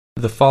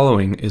The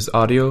following is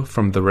audio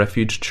from the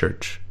Refuge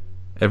Church.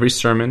 Every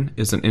sermon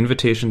is an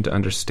invitation to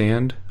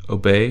understand,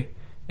 obey,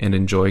 and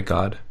enjoy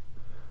God.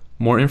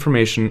 More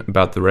information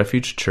about the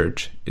Refuge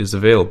Church is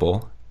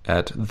available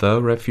at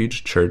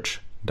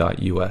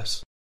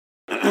therefugechurch.us.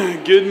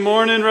 Good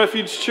morning,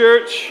 Refuge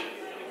Church.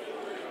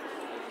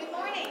 Good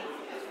morning.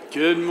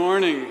 Good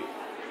morning.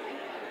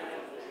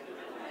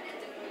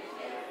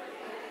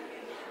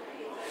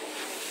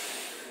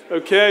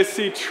 Okay, I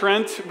see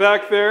Trent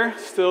back there,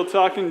 still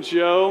talking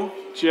Joe,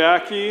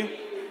 Jackie.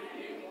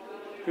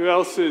 Who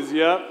else is?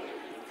 Yep.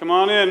 Come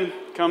on in.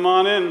 Come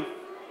on in.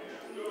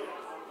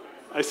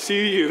 I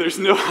see you. There's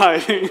no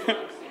hiding.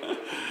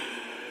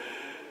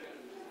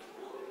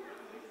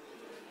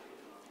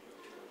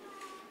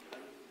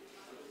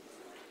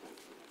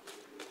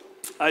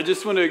 I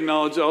just want to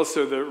acknowledge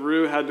also that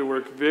Rue had to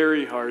work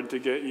very hard to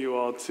get you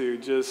all to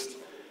just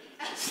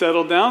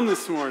settle down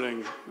this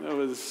morning. That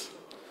was...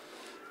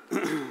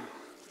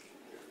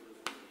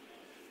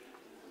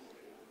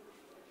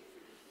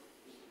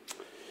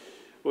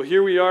 Well,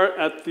 here we are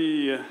at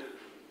the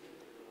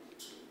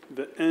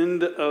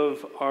end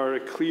of our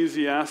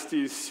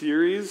Ecclesiastes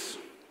series.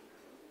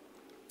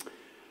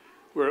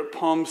 We're at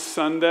Palm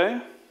Sunday.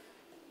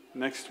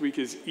 Next week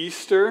is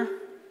Easter,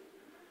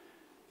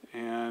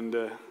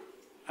 and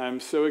I'm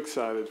so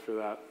excited for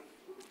that.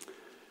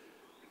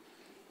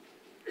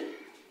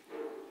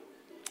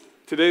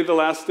 Today, the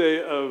last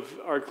day of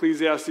our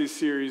Ecclesiastes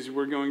series,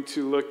 we're going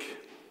to look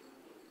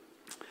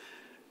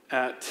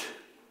at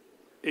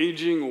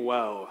aging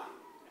well.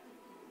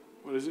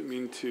 What does it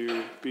mean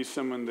to be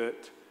someone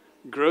that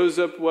grows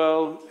up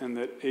well and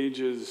that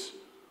ages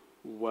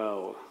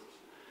well?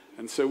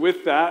 And so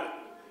with that,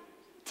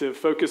 to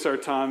focus our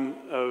time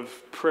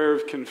of prayer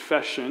of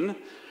confession,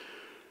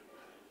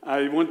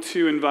 I want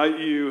to invite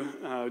you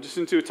just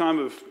into a time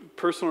of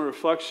personal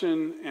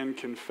reflection and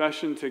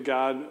confession to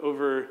God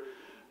over,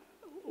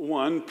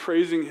 one,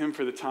 praising Him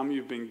for the time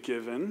you've been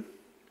given,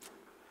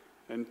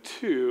 and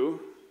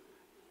two,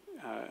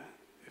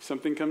 if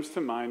something comes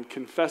to mind,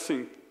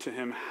 confessing to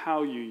Him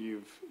how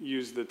you've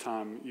used the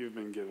time you've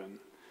been given.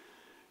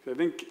 I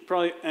think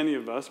probably any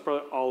of us,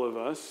 probably all of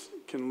us,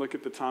 can look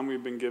at the time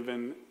we've been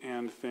given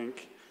and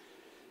think,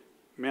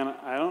 man,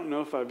 I don't know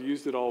if I've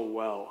used it all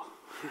well.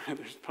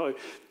 There's probably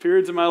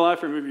periods in my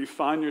life where maybe you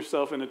find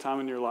yourself in a time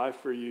in your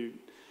life where you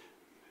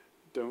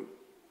don't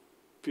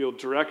feel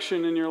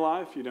direction in your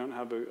life, you don't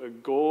have a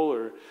goal,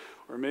 or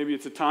maybe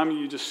it's a time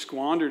you just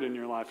squandered in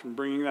your life, and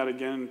bringing that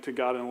again to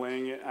God and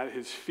laying it at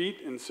His feet.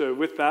 And so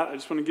with that, I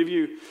just want to give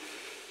you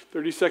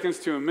 30 seconds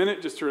to a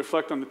minute just to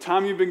reflect on the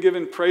time you've been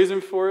given, praise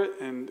Him for it,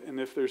 and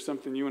if there's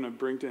something you want to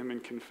bring to Him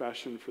in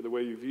confession for the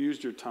way you've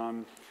used your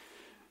time,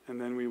 and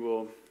then we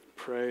will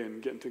pray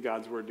and get into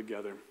God's Word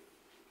together.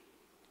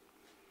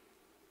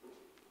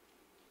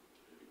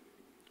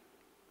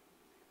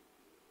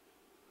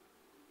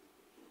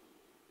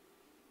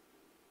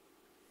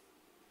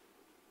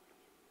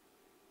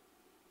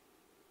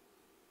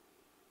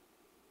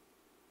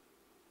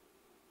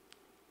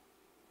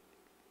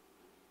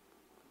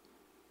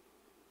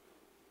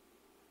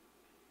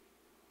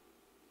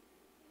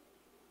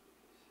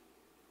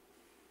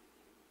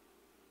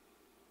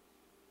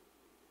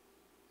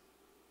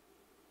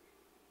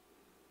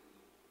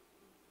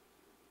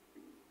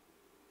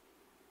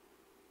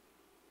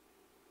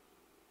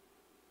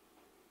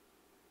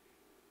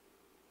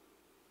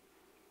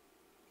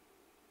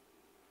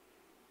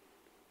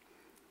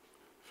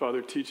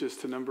 Father, teach us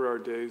to number our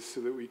days so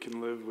that we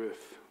can live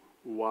with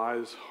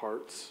wise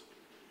hearts.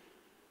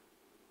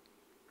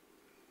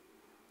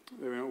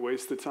 That we don't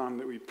waste the time,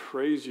 that we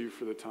praise You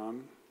for the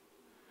time.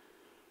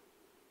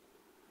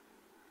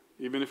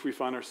 Even if we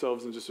find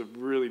ourselves in just a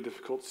really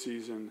difficult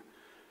season,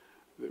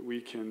 that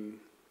we can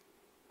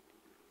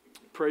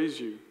praise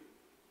You.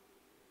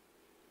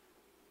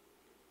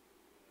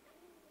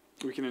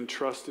 We can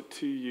entrust it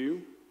to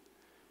You,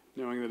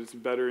 knowing that it's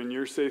better in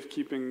Your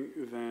safekeeping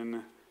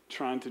than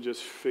trying to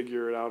just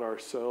figure it out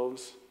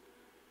ourselves.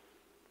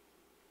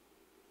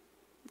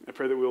 I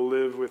pray that we'll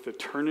live with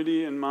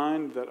eternity in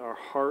mind, that our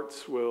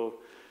hearts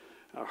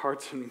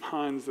and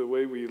minds, the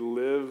way we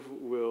live,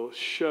 will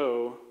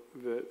show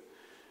that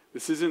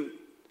this isn't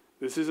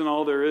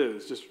all there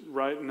is. Just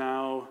right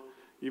now,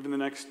 even the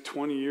next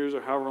 20 years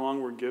or however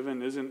long we're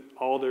given isn't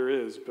all there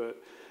is,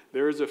 but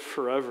there is a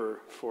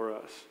forever for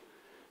us.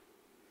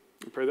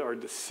 I pray that our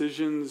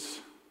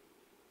decisions,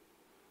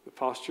 the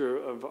posture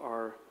of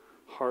our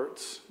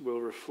hearts will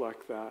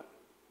reflect that.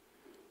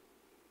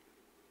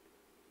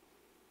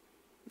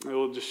 It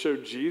will just show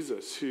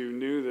Jesus, who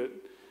knew that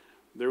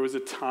there was a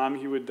time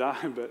He would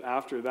die, but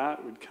after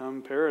that would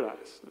come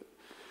paradise.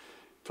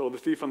 Told the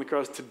thief on the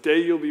cross,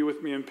 today you'll be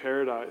with me in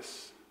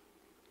paradise.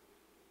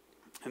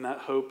 And that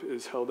hope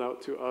is held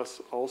out to us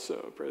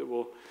also. I pray that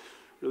we'll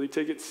really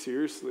take it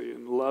seriously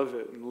and love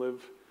it and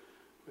live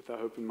with that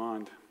hope in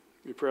mind.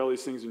 We pray all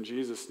these things in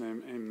Jesus'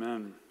 name.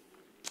 Amen.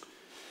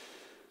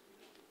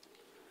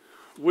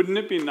 Wouldn't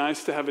it be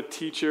nice to have a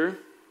teacher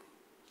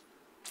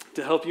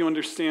to help you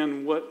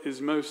understand what is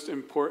most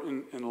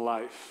important in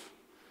life?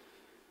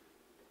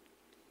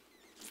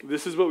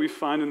 This is what we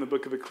find in the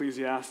book of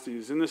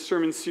Ecclesiastes. In this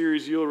sermon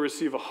series, you'll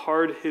receive a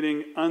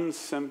hard-hitting,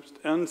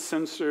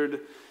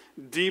 uncensored,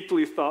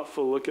 deeply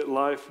thoughtful look at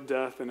life,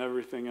 death, and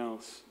everything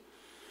else.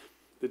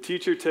 The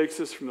teacher takes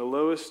us from the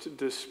lowest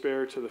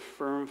despair to the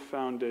firm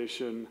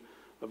foundation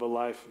of a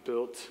life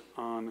built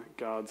on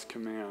God's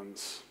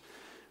commands.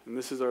 And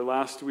this is our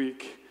last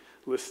week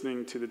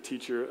listening to the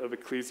teacher of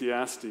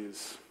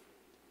Ecclesiastes.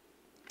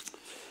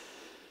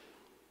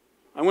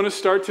 I want to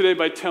start today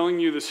by telling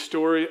you the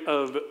story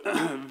of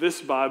this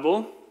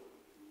Bible.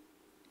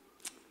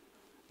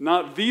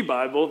 Not the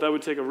Bible, that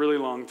would take a really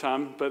long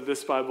time, but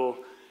this Bible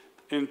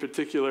in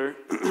particular.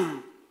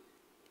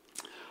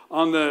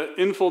 On the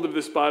infold of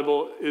this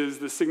Bible is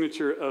the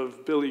signature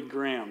of Billy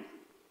Graham.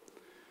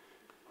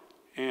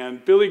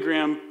 And Billy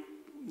Graham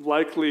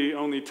likely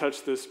only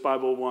touched this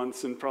Bible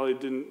once and probably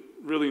didn't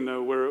really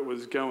know where it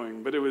was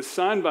going. But it was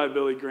signed by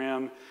Billy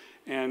Graham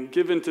and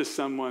given to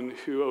someone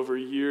who, over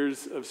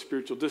years of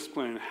spiritual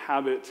discipline and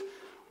habit,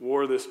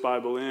 wore this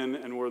Bible in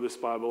and wore this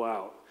Bible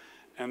out.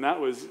 And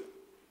that was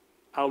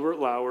Albert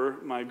Lauer,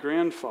 my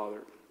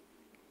grandfather.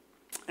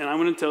 And I'm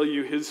going to tell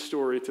you his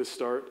story to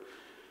start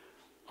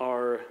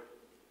our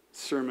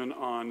sermon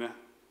on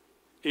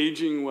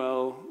aging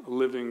well,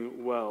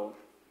 living well.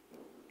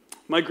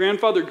 My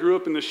grandfather grew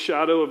up in the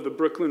shadow of the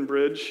Brooklyn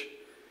Bridge,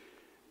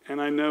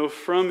 and I know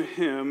from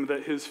him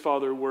that his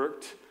father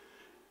worked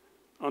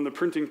on the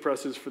printing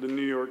presses for the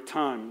New York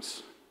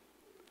Times.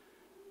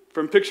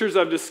 From pictures,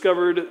 I've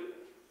discovered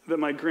that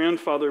my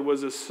grandfather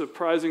was a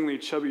surprisingly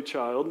chubby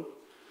child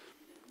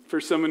for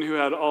someone who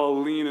had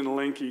all lean and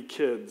lanky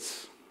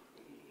kids.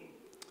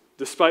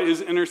 Despite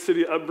his inner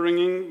city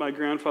upbringing, my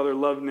grandfather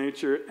loved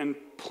nature and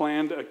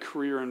planned a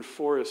career in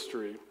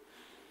forestry.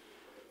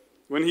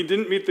 When he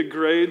didn't meet the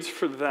grades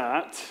for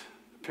that,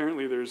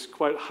 apparently there's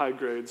quite high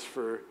grades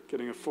for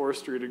getting a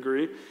forestry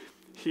degree,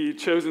 he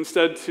chose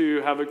instead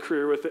to have a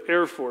career with the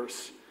Air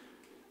Force,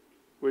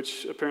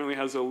 which apparently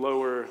has a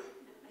lower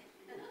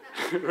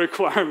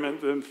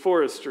requirement than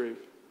forestry.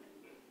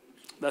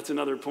 That's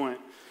another point.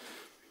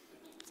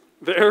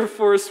 The Air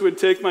Force would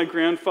take my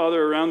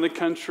grandfather around the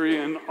country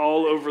and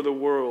all over the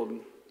world.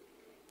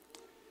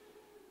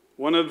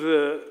 One of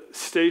the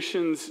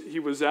stations he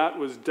was at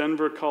was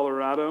Denver,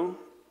 Colorado,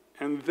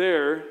 and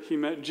there he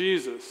met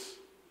Jesus.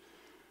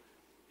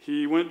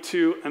 He went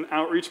to an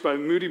outreach by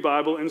Moody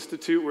Bible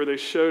Institute where they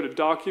showed a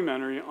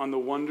documentary on the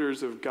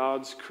wonders of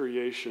God's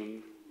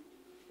creation.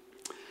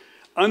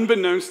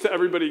 Unbeknownst to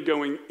everybody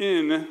going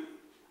in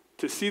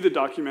to see the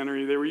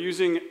documentary, they were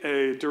using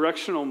a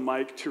directional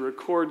mic to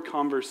record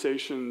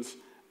conversations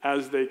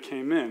as they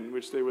came in,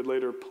 which they would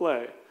later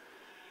play.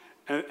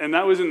 And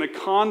that was in the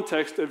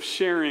context of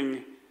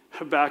sharing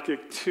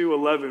Habakkuk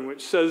 2:11,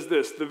 which says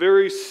this: "The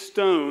very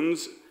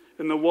stones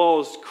and the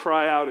walls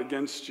cry out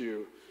against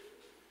you,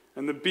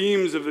 and the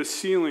beams of the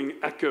ceiling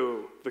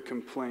echo the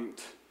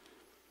complaint."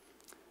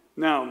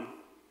 Now,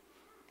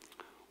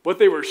 what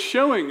they were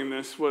showing in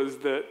this was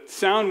that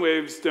sound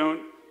waves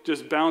don't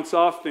just bounce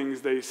off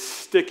things, they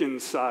stick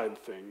inside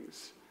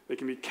things. They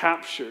can be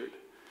captured.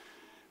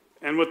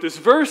 And what this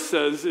verse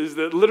says is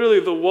that literally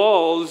the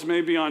walls,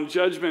 maybe on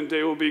Judgment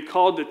Day, will be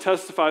called to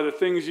testify the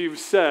things you've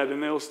said,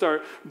 and they'll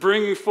start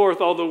bringing forth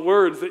all the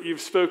words that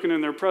you've spoken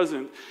in their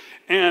presence.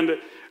 And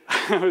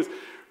I was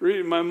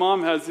reading, my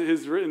mom has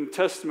his written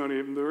testimony,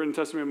 the written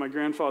testimony of my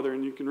grandfather,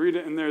 and you can read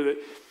it in there, that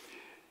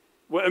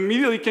what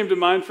immediately came to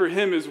mind for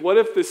him is, what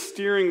if the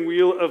steering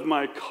wheel of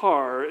my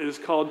car is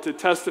called to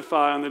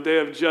testify on the day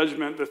of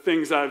judgment the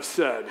things I've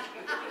said?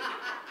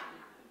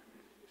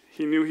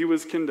 He knew he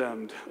was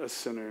condemned, a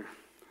sinner,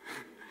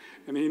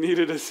 and he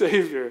needed a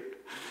Savior.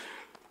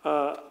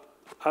 I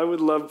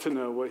would love to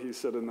know what he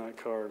said in that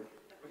car.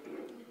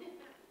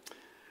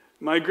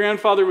 My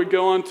grandfather would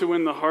go on to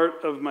win the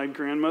heart of my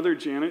grandmother,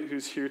 Janet,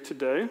 who's here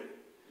today,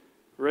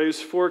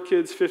 raise 4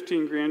 kids,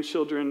 15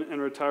 grandchildren,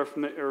 and retire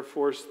from the Air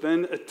Force,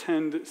 then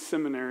attend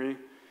seminary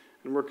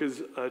and work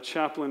as a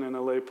chaplain and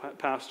a lay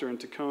pastor in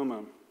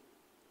Tacoma.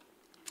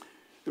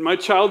 In my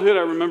childhood,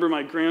 I remember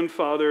my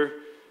grandfather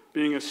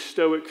being a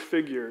stoic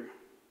figure.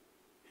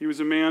 He was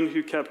a man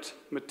who kept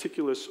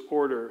meticulous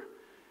order.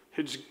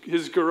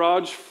 His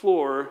garage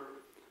floor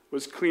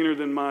was cleaner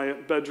than my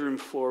bedroom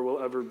floor will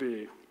ever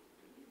be.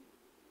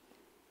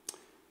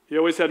 He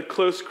always had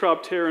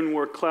close-cropped hair and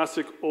wore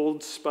classic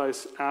Old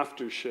Spice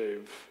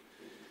aftershave.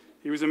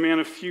 He was a man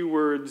of few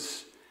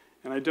words,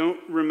 and I don't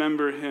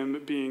remember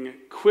him being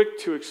quick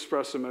to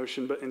express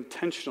emotion, but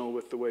intentional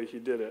with the way he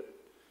did it.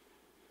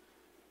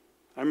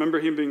 I remember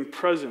him being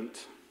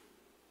present.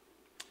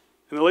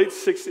 In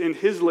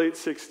his late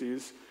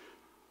 60s,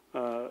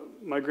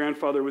 my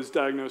grandfather was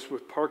diagnosed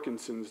with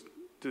Parkinson's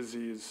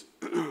disease.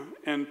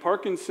 And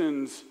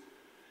Parkinson's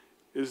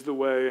is the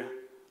way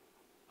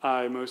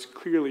I most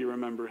clearly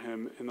remember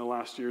him in the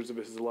last years of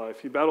his life.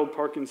 He battled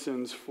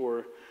Parkinson's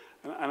for,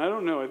 and I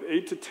don't know,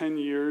 8 to 10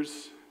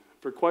 years,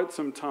 for quite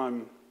some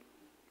time.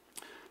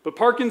 But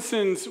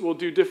Parkinson's will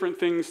do different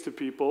things to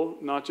people,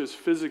 not just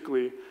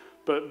physically,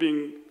 but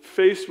being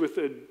faced with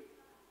a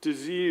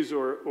disease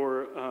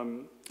or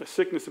a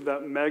sickness of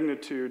that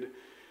magnitude,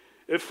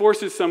 it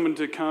forces someone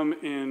to come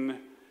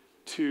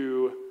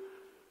into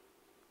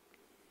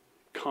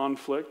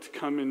conflict,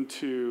 come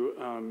into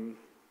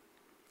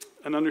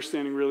an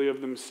understanding really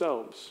of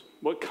themselves.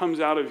 What comes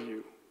out of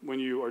you when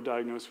you are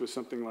diagnosed with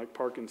something like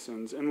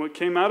Parkinson's? And what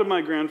came out of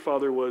my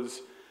grandfather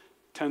was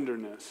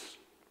tenderness.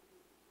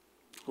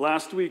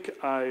 Last week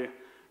I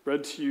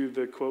read to you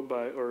the quote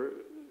by, or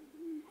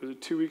was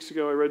it 2 weeks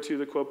ago, I read to you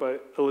the quote by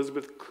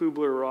Elizabeth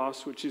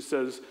Kubler-Ross, which she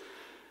says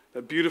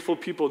that beautiful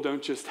people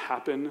don't just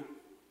happen.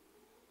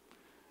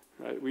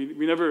 Right?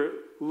 We never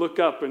look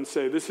up and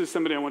say, this is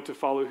somebody I want to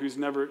follow who's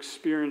never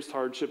experienced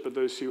hardship, but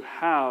those who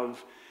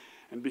have,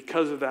 and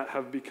because of that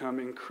have become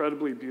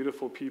incredibly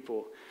beautiful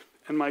people.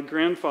 And my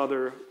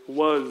grandfather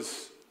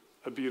was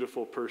a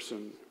beautiful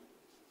person.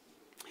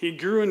 He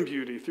grew in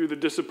beauty through the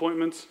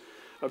disappointments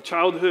of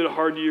childhood,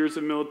 hard years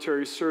of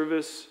military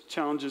service,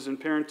 challenges in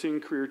parenting,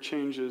 career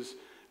changes,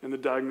 and the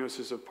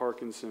diagnosis of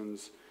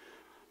Parkinson's.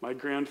 My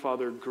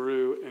grandfather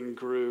grew and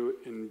grew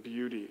in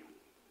beauty.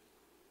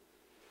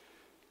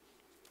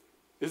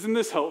 Isn't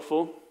this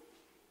helpful?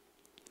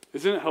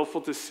 Isn't it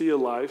helpful to see a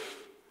life,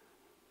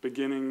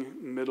 beginning,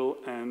 middle,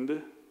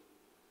 end,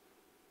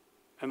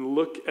 and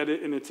look at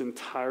it in its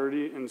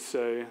entirety and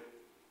say,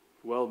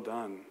 well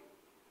done.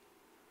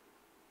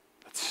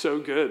 That's so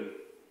good.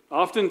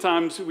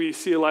 Oftentimes we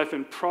see a life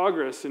in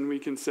progress and we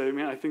can say,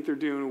 man, I think they're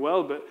doing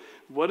well, but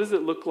what does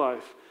it look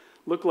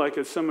like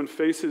as someone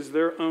faces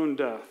their own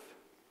death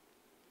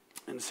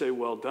and say,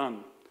 well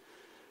done?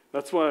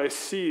 That's what I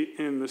see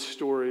in the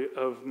story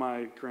of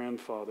my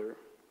grandfather.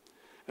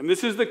 And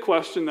this is the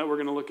question that we're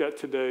going to look at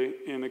today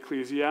in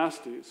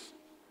Ecclesiastes.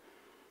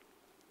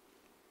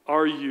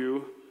 Are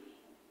you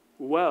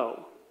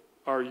well?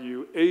 Are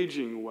you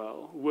aging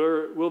well?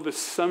 Will the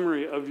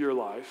summary of your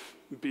life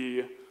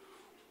be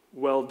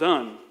well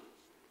done?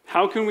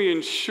 How can we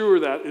ensure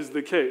that is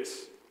the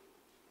case?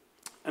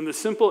 And the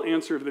simple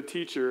answer of the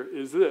teacher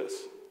is this: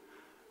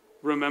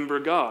 remember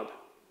God.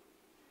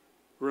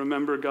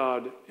 Remember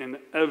God in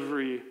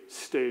every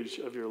stage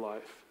of your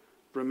life.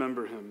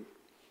 Remember him.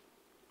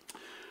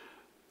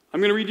 I'm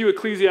going to read you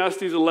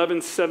Ecclesiastes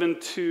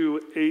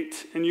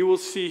 11:7-8, and you will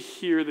see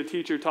here the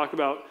teacher talk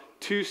about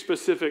two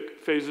specific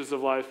phases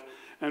of life.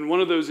 And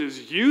one of those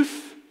is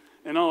youth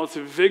and all its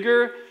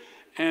vigor,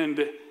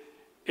 and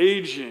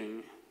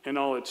aging and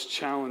all its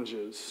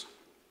challenges.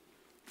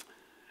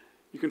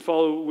 You can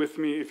follow with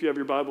me if you have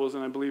your Bibles,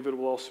 and I believe it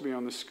will also be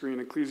on the screen.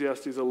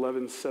 Ecclesiastes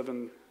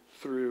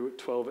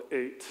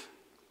 11:7-12:8.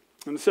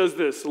 And it says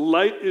this: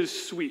 light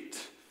is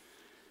sweet,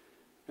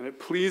 and it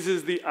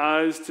pleases the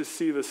eyes to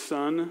see the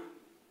sun.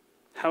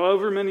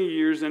 However many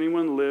years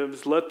anyone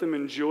lives, let them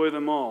enjoy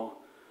them all.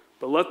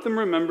 But let them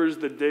remember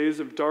the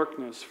days of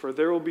darkness, for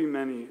there will be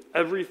many.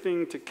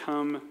 Everything to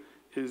come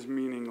is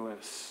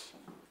meaningless.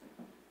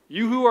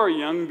 You who are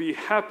young, be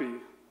happy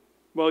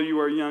while you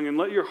are young, and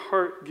let your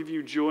heart give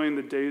you joy in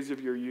the days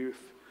of your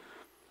youth.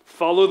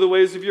 Follow the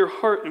ways of your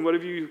heart and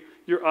whatever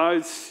your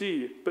eyes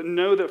see, but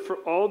know that for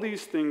all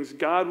these things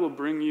God will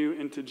bring you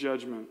into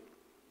judgment.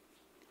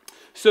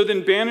 So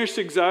then banish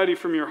anxiety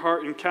from your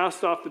heart and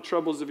cast off the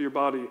troubles of your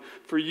body,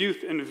 for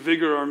youth and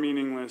vigor are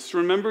meaningless.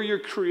 Remember your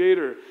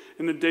Creator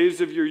in the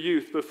days of your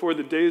youth, before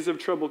the days of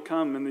trouble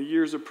come and the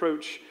years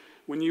approach,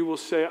 when you will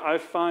say, I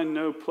find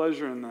no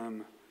pleasure in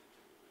them.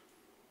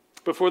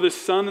 Before the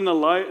sun and the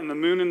light and the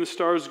moon and the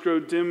stars grow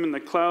dim and the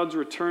clouds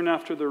return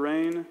after the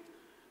rain,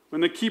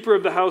 when the keeper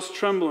of the house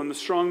tremble and the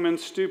strong men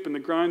stoop and the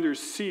grinders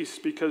cease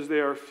because they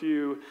are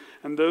few,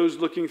 and those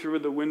looking through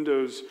the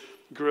windows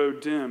grow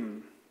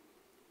dim.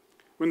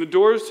 When the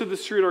doors to the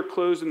street are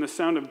closed and the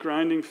sound of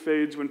grinding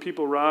fades, when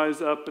people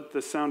rise up at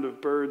the sound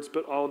of birds,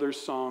 but all their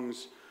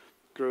songs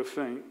grow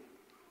faint.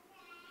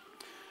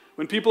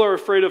 When people are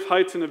afraid of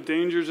heights and of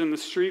dangers in the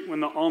street,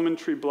 when the almond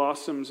tree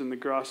blossoms and the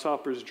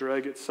grasshoppers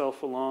drag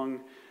itself along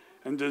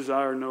and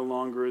desire no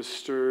longer is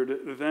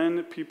stirred,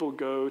 then people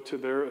go to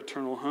their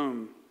eternal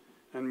home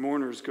and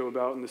mourners go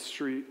about in the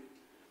street.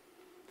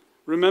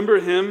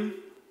 Remember him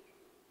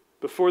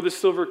before the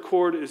silver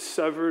cord is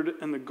severed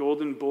and the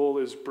golden bowl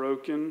is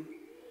broken,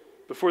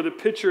 before the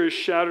pitcher is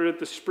shattered at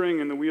the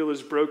spring and the wheel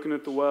is broken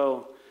at the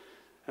well,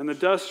 and the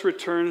dust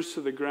returns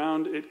to the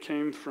ground it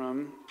came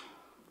from,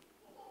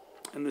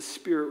 and the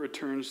spirit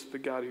returns to the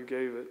God who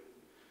gave it.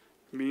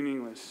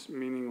 Meaningless,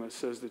 meaningless,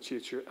 says the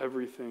teacher.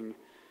 Everything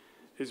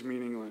is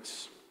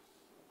meaningless.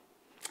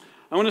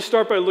 I want to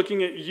start by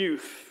looking at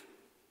youth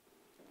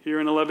here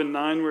in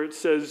 11:9, where it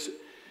says,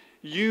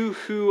 you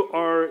who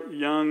are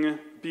young,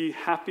 be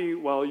happy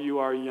while you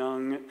are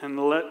young, and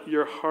let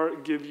your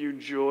heart give you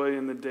joy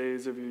in the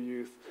days of your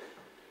youth.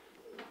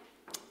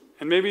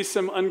 And maybe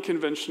some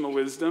unconventional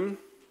wisdom.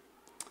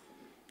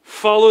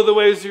 Follow the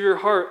ways of your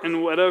heart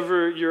and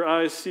whatever your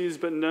eye sees,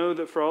 but know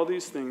that for all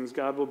these things,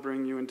 God will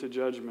bring you into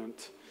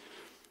judgment.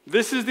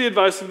 This is the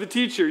advice of the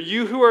teacher.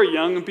 You who are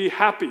young, be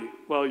happy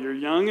while you're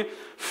young.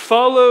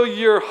 Follow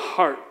your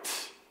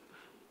heart.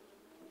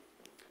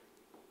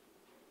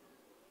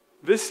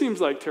 This seems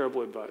like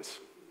terrible advice.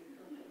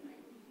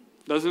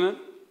 doesn't it?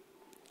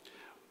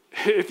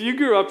 If you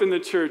grew up in the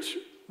church,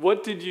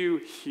 what did you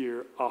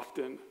hear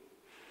often?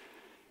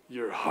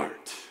 Your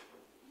heart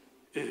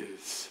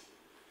is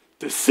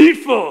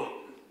deceitful.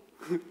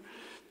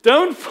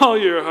 Don't follow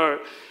your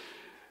heart.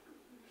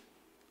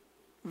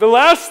 The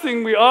last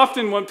thing we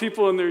often want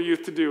people in their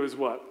youth to do is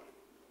what?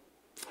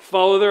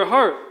 Follow their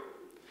heart.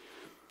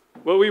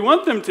 What we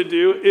want them to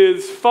do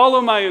is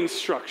follow my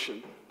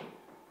instruction.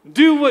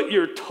 Do what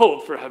you're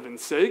told, for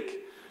heaven's sake.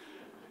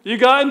 You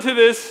got into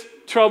this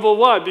trouble,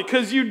 why?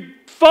 Because you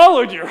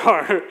followed your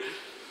heart.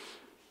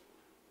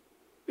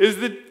 Is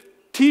the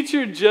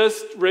teacher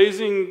just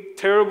raising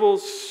terrible,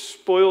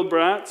 spoiled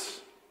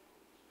brats?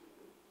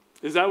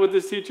 Is that what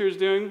this teacher is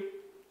doing?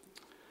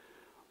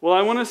 Well,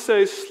 I want to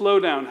say, slow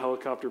down,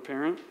 helicopter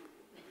parent.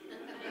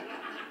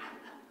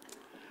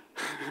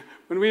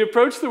 When we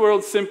approach the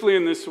world simply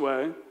in this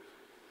way,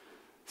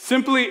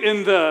 simply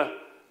in the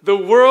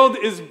world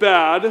is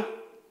bad,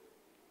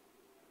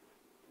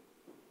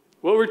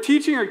 what we're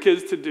teaching our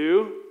kids to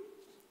do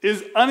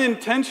is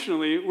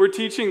unintentionally, we're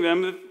teaching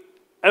them that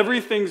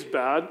everything's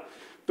bad,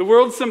 the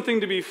world's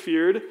something to be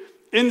feared,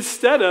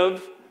 instead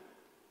of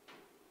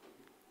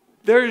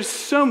there's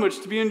so much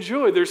to be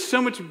enjoyed. There's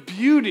so much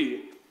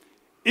beauty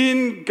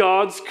in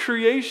God's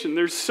creation.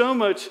 There's so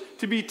much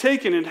to be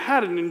taken and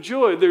had and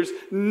enjoyed. There's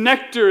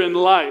nectar in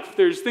life.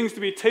 There's things to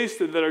be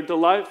tasted that are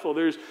delightful.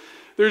 There's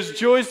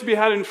joys to be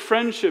had in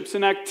friendships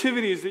and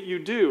activities that you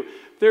do.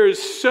 There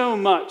is so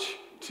much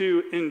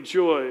to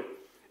enjoy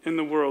in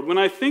the world. When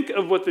I think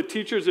of what the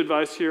teacher's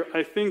advice here,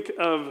 I think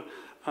of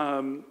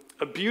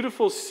a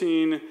beautiful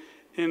scene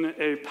in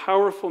a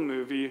powerful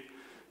movie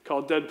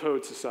called Dead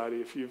Poets Society.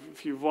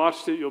 If you've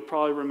watched it, you'll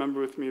probably remember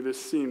with me this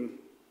scene.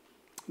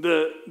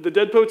 The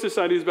Dead Poets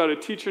Society is about a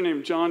teacher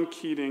named John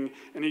Keating,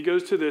 and he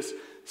goes to this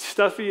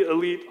stuffy,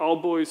 elite,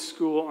 all-boys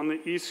school on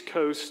the East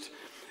Coast,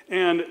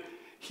 and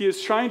he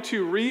is trying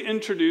to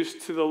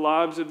reintroduce to the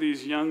lives of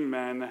these young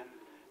men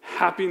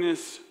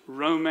happiness,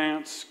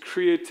 romance,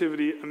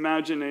 creativity,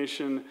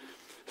 imagination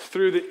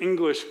through the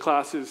English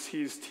classes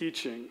he's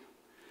teaching.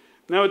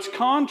 Now, it's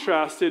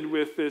contrasted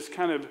with this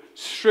kind of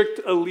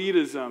strict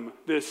elitism,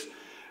 this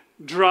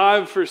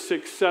drive for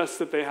success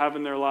that they have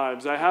in their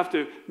lives. I have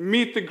to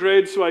meet the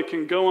grade so I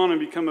can go on and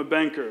become a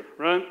banker,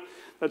 right?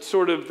 That's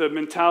sort of the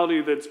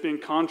mentality that's being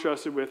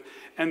contrasted with.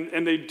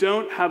 And they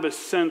don't have a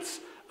sense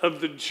of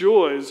the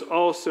joys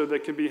also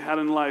that can be had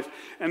in life.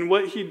 And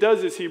what he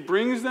does is he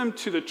brings them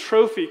to the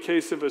trophy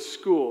case of a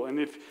school. And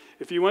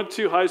if you went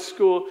to high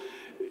school,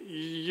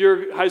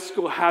 your high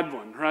school had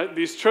one, right?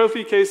 These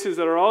trophy cases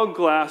that are all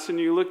glass, and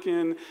you look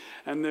in,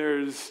 and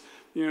there's,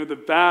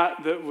 the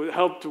bat that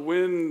helped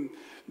win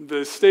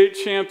the state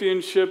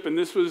championship, and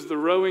this was the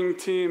rowing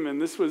team,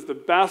 and this was the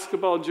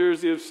basketball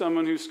jersey of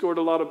someone who scored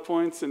a lot of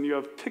points, and you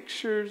have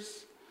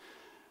pictures.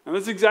 And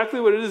that's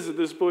exactly what it is at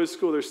this boys'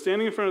 school. They're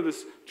standing in front of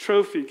this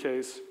trophy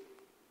case,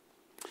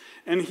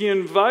 and he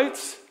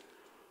invites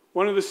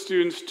one of the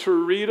students to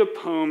read a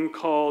poem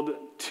called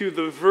 "To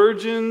the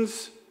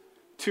Virgins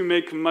to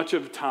Make Much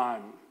of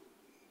Time."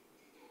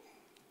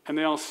 And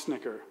they all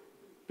snicker,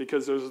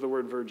 because there's the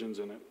word virgins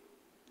in it.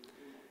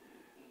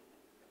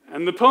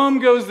 And the poem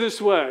goes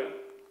this way: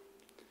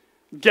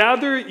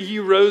 "Gather ye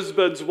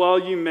rosebuds while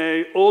ye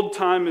may, old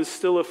time is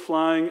still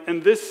a-flying,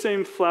 and this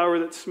same flower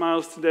that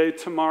smiles today,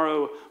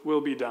 tomorrow will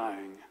be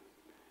dying.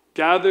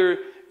 Gather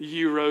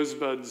ye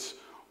rosebuds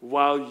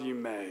while ye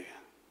may."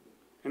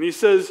 And he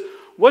says,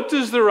 what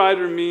does the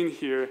writer mean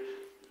here?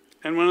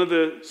 And one of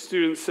the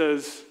students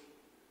says,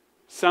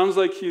 sounds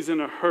like he's in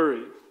a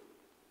hurry.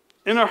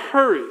 In a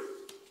hurry.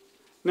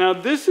 Now,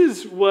 this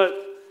is what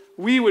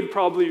we would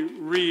probably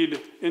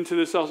read into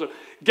this also.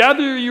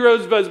 Gather your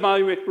rosebuds while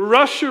you may,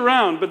 rush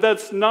around, but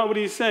that's not what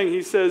he's saying.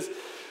 He says,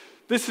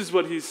 this is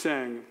what he's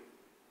saying.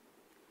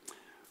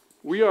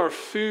 We are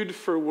food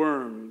for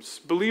worms.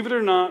 Believe it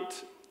or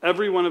not,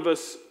 every one of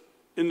us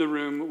in the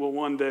room will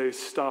one day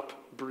stop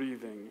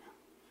breathing.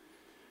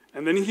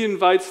 And then he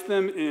invites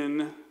them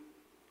in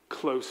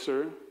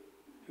closer,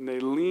 and they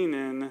lean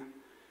in,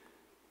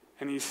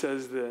 and he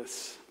says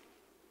this: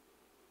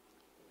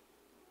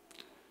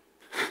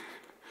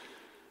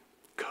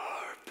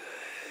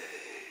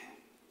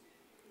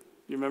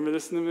 You remember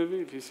this in the movie?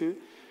 Have you seen it?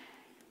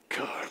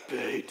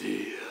 Carpe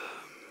diem.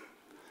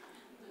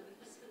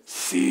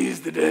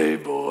 Seize the day,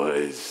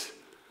 boys.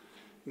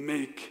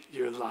 Make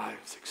your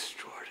lives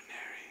extraordinary.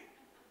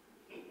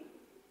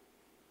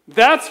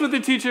 That's what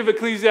the teacher of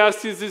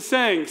Ecclesiastes is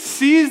saying.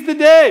 Seize the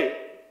day.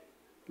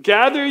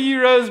 Gather ye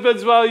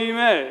rosebuds while ye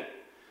may.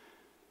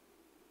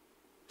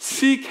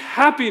 Seek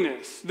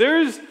happiness.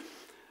 There's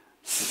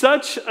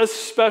such a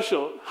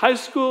special, high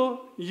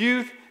school,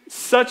 youth,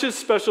 such a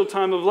special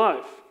time of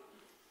life.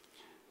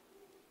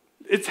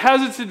 It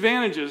has its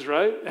advantages,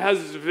 right? It has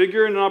its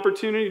vigor and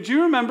opportunity. Do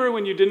you remember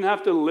when you didn't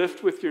have to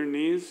lift with your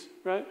knees,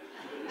 right?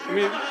 I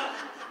mean,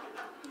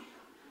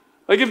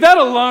 like if that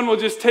alone will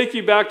just take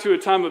you back to a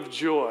time of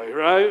joy,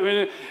 right? I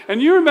mean,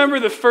 and you remember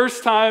the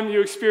first time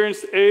you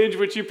experienced age,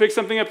 which you picked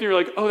something up and you're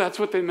like, oh, that's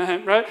what they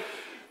meant, right?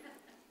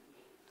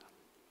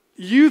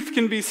 Youth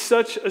can be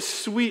such a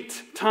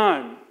sweet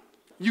time.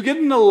 You get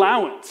an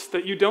allowance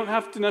that you don't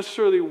have to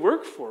necessarily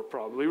work for,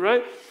 probably,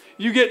 right?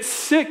 You get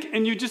sick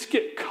and you just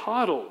get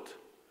coddled,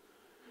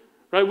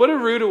 right? What a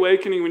rude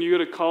awakening when you go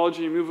to college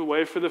and you move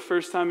away for the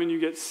first time and you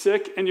get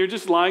sick and you're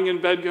just lying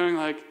in bed going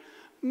like,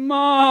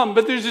 Mom,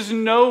 but there's just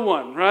no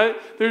one, right?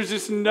 There's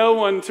just no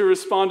one to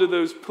respond to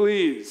those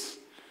pleas.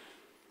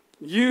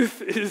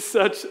 Youth is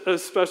such a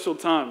special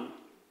time.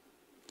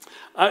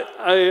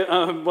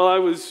 While I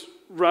was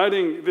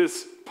writing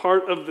this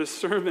part of the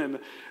sermon,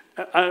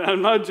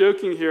 I'm not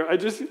joking here. I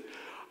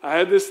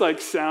had this like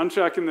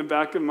soundtrack in the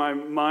back of my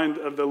mind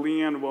of the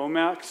Leanne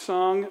Womack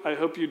song, I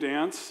Hope You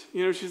Dance.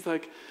 You know, she's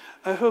like,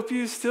 I hope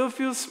you still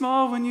feel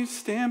small when you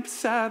stand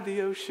beside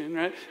the ocean,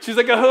 right? She's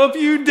like, I hope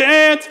you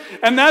dance.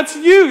 And that's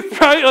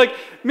youth, right? Like,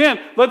 man,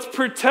 let's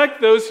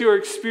protect those who are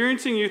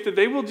experiencing youth, that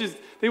they will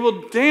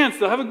dance.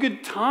 They'll have a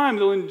good time.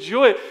 They'll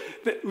enjoy it.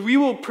 That we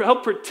will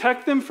help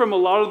protect them from a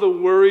lot of the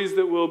worries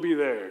that will be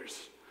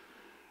theirs.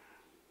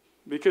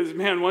 Because,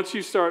 man, once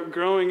you start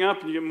growing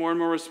up and you get more and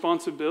more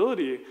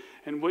responsibility,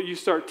 and what you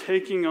start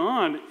taking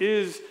on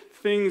is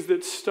things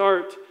that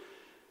start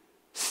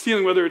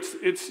stealing, whether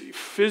it's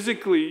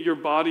physically your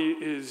body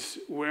is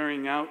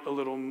wearing out a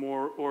little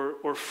more,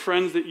 or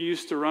friends that you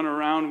used to run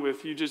around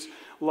with, you just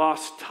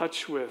lost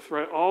touch with,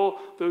 right? All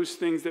those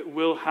things that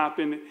will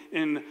happen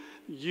in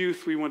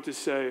youth, we want to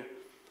say,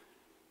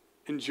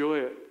 enjoy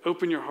it.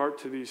 Open your heart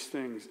to these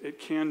things. It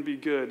can be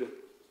good.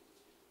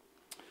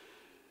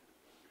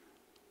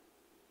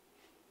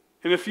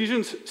 In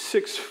Ephesians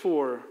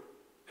 6:4,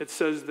 it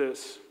says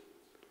this,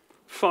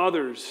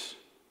 Fathers,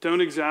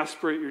 don't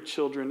exasperate your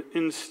children.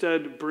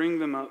 Instead, bring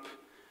them up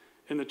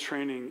in the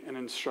training and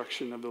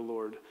instruction of the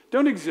Lord.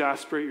 Don't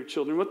exasperate your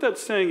children. What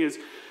that's saying is,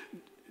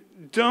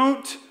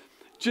 don't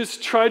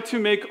just try to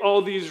make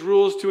all these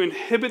rules to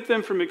inhibit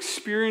them from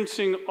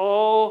experiencing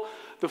all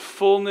the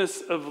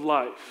fullness of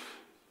life.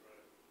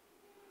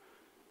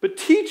 But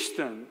teach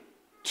them,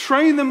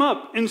 train them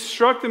up,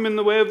 instruct them in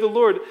the way of the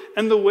Lord.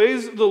 And the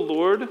ways of the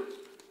Lord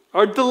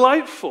are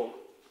delightful.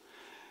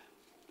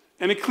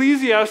 And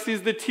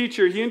Ecclesiastes, the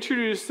teacher, he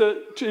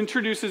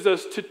introduces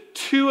us to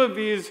two of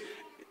these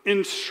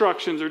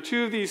instructions, or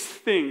two of these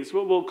things,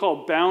 what we'll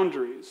call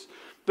boundaries.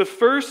 The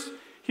first,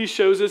 he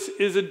shows us,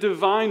 is a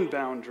divine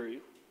boundary.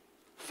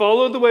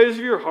 Follow the ways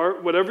of your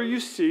heart, whatever you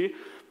see,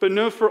 but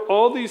know for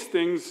all these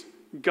things,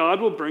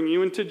 God will bring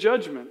you into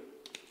judgment.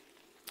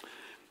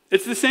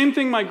 It's the same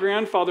thing my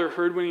grandfather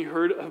heard when he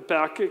heard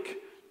Habakkuk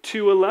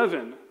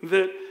 2:11,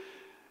 that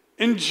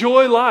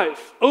enjoy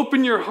life,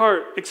 open your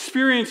heart,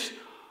 experience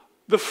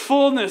the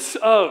fullness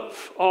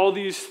of all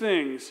these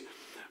things.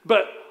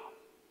 But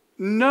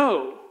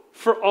know,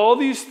 for all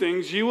these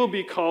things you will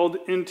be called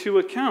into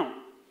account.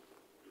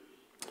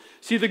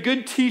 See, the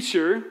good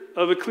teacher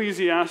of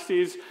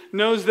Ecclesiastes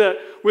knows that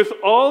with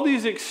all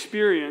these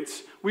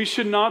experience, we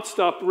should not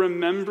stop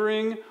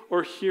remembering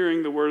or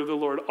hearing the word of the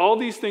Lord. All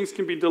these things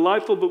can be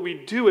delightful, but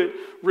we do it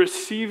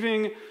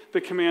receiving the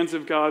commands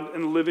of God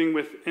and living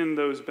within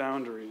those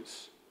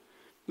boundaries.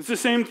 It's the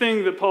same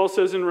thing that Paul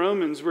says in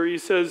Romans, where he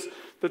says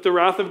that the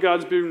wrath of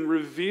God's been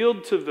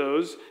revealed to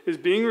those, is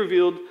being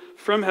revealed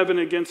from heaven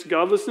against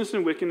godlessness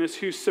and wickedness,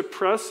 who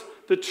suppress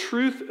the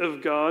truth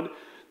of God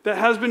that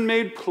has been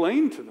made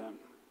plain to them.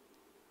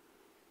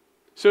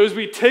 So as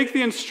we take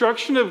the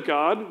instruction of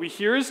God, we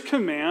hear his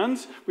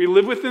commands, we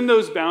live within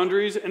those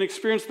boundaries and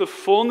experience the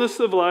fullness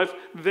of life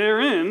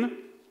therein,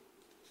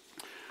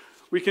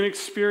 we can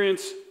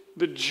experience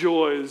the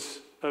joys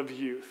of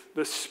youth,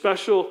 the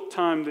special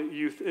time that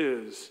youth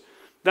is.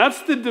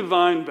 That's the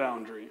divine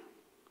boundary.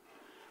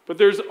 But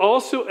there's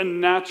also a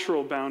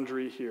natural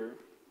boundary here.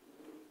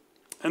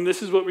 And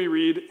this is what we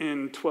read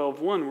in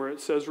 12:1, where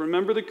it says,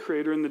 Remember the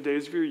Creator in the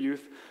days of your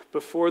youth,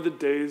 before the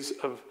days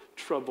of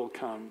trouble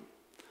come.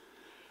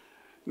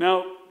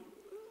 Now,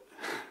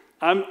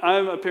 I'm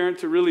a parent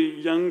to really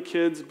young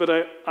kids, but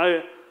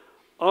I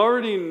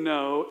already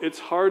know it's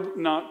hard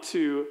not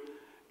to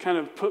kind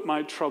of put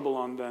my trouble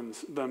on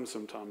them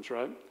sometimes,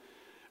 right?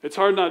 It's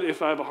hard not,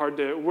 if I have a hard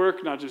day at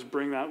work, not just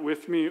bring that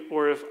with me,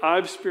 or if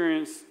I've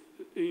experienced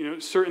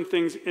certain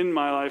things in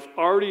my life,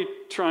 already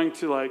trying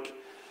to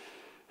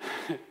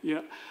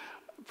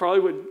probably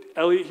what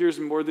Elliot hears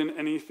more than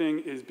anything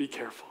is be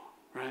careful,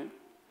 right?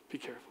 Be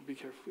careful, be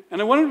careful.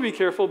 And I want him to be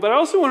careful, but I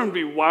also want him to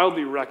be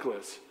wildly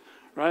reckless,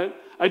 right?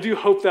 I do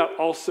hope that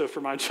also for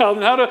my child.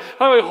 And how do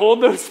I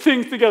hold those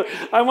things together?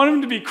 I want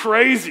him to be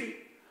crazy.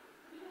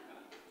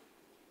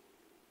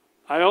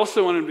 I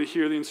also want him to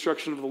hear the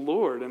instruction of the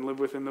Lord and live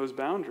within those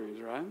boundaries,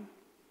 right?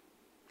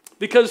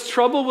 Because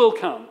trouble will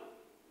come.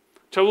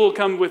 Trouble will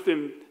come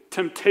within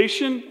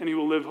temptation, and he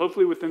will live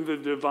hopefully within the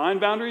divine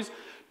boundaries.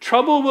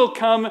 Trouble will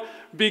come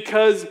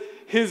because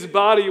his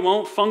body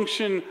won't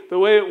function the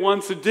way it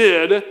once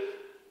did,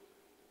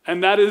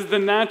 and that is the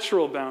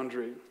natural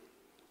boundary.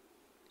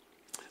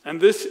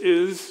 And this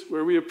is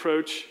where we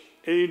approach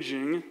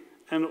aging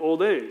and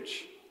old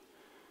age.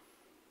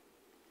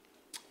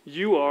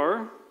 You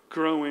are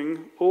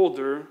growing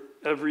older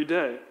every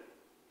day.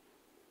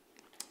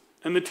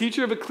 And the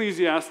teacher of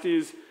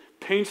Ecclesiastes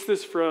paints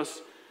this for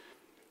us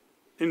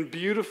in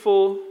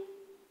beautiful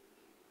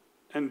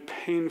and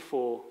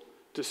painful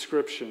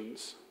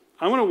descriptions.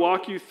 I want to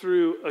walk you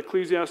through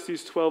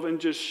Ecclesiastes 12 and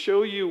just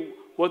show you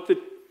what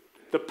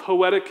the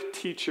poetic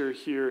teacher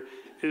here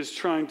is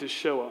trying to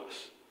show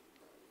us.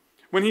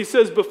 When he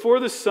says, before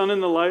the sun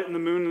and the light and the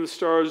moon and the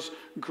stars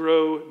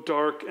grow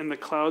dark and the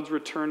clouds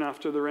return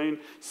after the rain,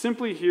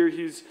 simply here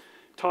he's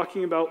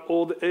talking about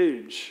old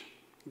age,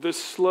 the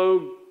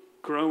slow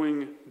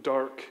growing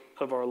dark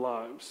of our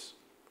lives.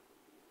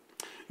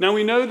 Now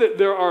we know that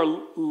there are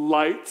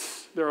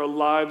lights, there are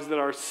lives that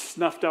are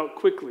snuffed out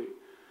quickly.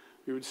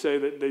 We would say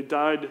that they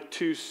died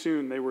too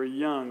soon, they were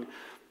young.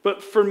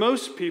 But for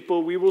most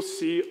people, we will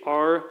see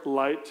our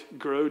light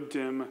grow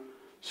dim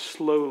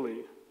slowly.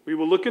 We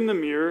will look in the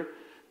mirror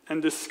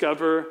and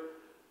discover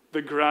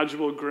the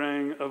gradual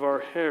graying of our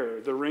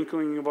hair, the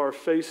wrinkling of our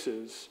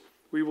faces.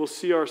 We will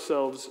see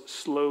ourselves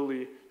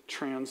slowly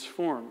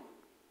transform.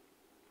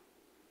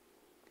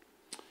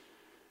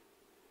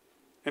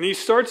 And he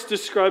starts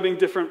describing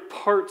different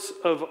parts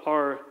of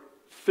our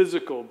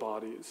physical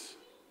bodies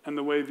and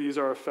the way these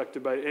are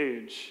affected by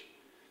age.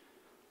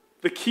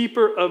 The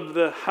keeper of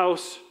the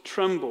house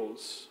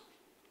trembles.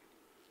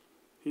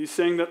 He's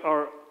saying that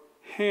our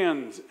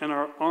hands and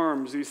our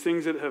arms, these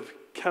things that have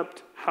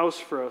kept house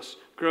for us,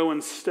 grow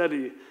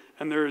unsteady,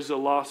 and there is a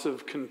loss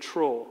of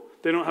control.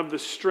 They don't have the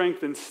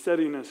strength and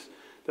steadiness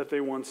that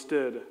they once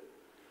did. It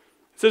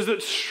says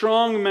that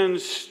strong men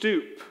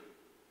stoop.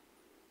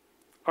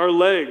 Our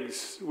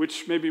legs,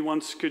 which maybe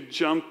once could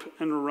jump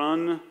and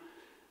run,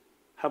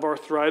 have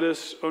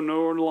arthritis or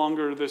no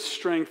longer the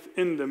strength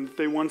in them that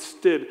they once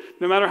did.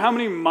 No matter how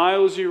many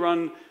miles you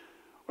run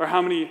or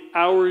how many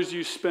hours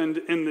you spend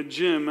in the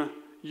gym,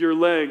 your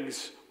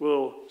legs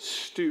will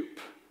stoop.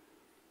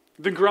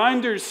 The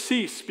grinders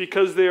cease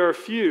because they are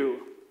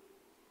few.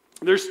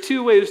 There's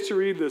two ways to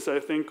read this, I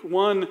think.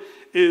 One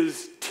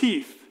is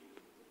teeth.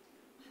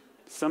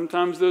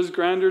 Sometimes those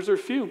grinders are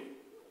few.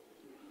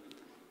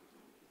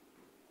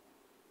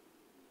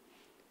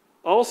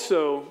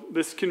 Also,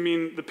 this can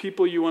mean the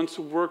people you once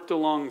worked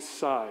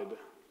alongside.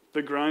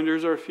 The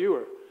grinders are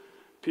fewer.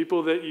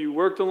 People that you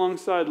worked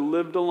alongside,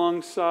 lived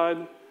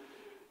alongside,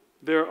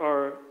 there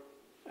are,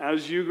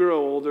 as you grow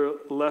older,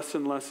 less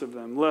and less of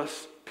them,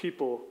 less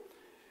people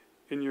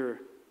in your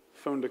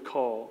phone to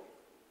call.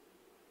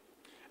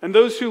 And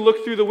those who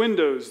look through the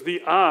windows,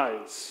 the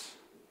eyes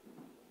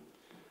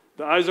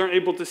aren't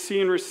able to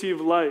see and receive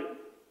light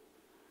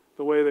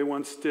the way they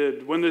once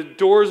did. When the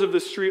doors of the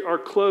street are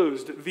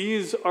closed,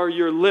 these are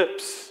your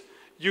lips.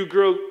 You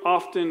grow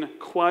often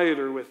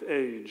quieter with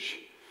age.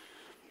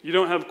 You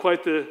don't have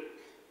quite the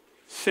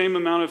same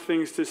amount of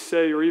things to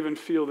say or even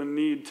feel the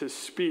need to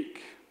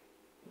speak.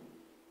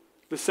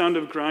 The sound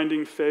of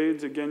grinding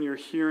fades. Again, your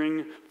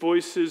hearing.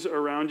 Voices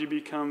around you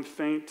become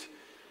faint.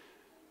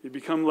 You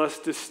become less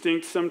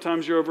distinct.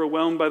 Sometimes you're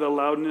overwhelmed by the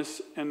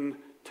loudness and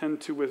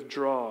tend to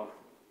withdraw.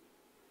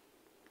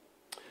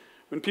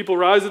 When people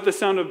rise at the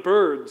sound of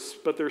birds,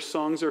 but their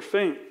songs are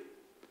faint.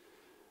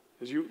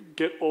 As you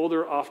get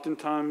older,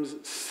 oftentimes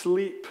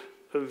sleep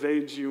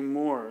evades you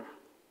more.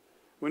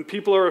 When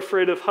people are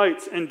afraid of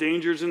heights and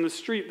dangers in the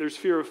street, there's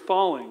fear of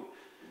falling,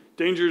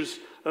 dangers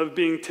of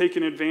being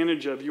taken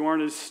advantage of. You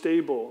aren't as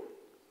stable.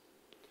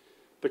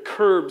 The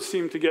curbs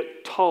seem to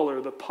get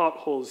taller. The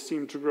potholes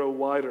seem to grow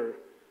wider.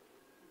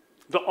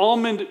 The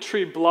almond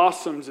tree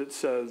blossoms, it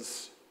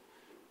says.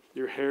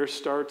 Your hair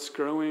starts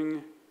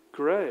growing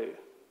gray.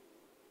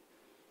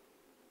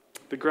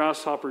 The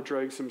grasshopper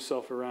drags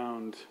himself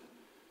around.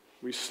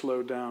 We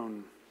slow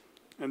down,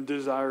 and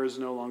desire is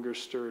no longer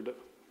stirred.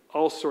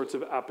 All sorts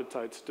of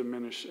appetites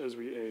diminish as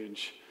we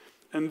age.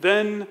 And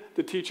then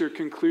the teacher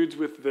concludes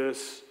with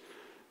this: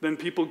 then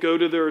people go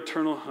to their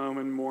eternal home,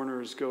 and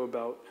mourners go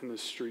about in the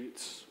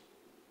streets.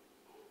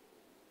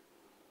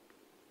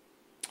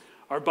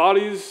 Our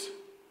bodies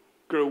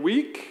grow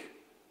weak,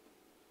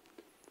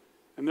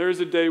 and there is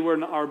a day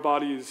when our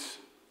bodies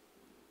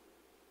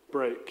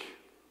break.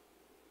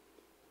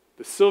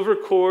 The silver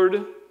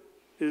cord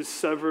is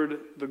severed,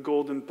 the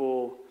golden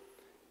bowl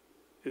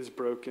is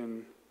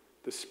broken,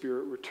 the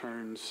spirit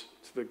returns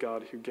to the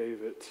God who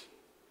gave it.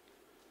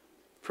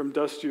 From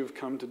dust you have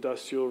come, to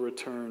dust you'll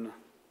return.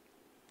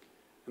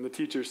 And the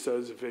teacher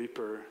says,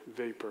 vapor,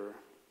 vapor.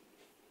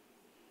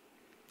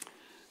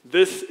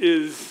 This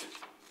is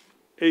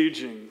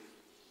aging.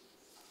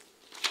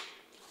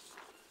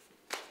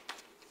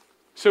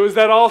 So is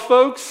that all,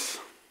 folks?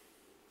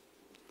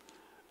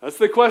 That's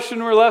the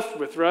question we're left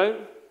with, right?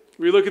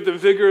 We look at the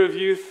vigor of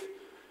youth,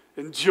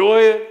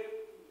 enjoy it,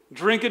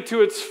 drink it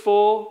to its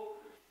full.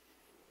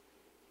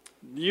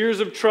 Years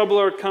of trouble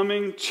are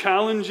coming,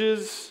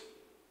 challenges.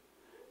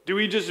 Do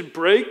we just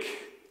break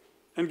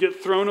and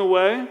get thrown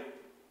away?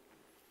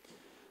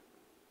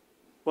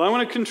 Well, I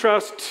want to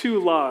contrast two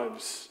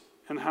lives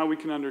and how we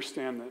can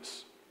understand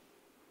this.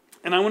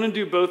 And I want to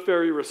do both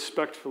very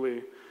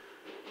respectfully.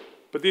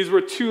 But these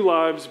were two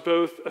lives,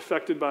 both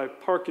affected by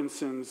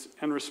Parkinson's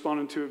and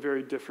responded to it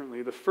very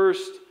differently. The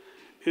first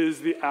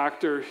is the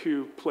actor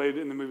who played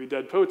in the movie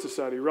Dead Poets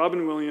Society.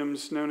 Robin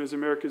Williams, known as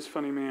America's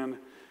Funny Man,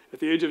 at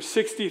the age of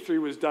 63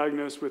 was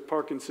diagnosed with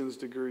Parkinson's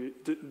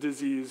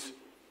disease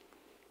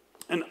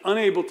and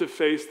unable to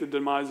face the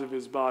demise of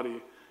his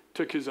body,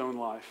 took his own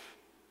life.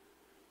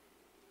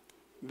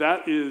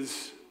 That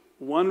is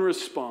one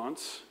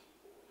response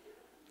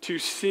to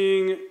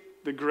seeing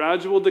the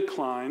gradual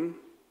decline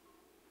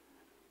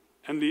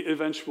and the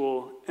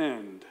eventual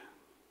end.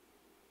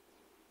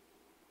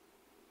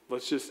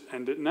 Let's just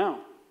end it now.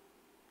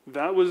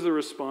 That was the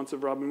response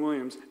of Robin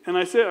Williams. And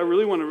I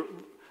really want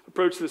to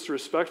approach this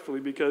respectfully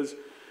because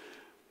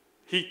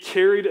he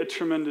carried a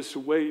tremendous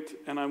weight,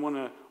 and I want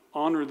to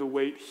honor the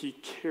weight he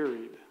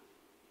carried.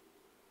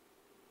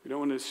 We don't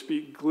want to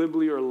speak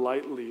glibly or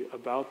lightly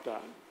about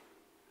that.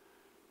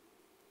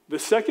 The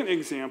second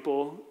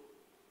example,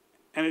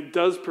 and it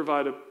does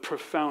provide a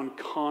profound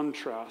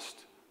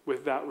contrast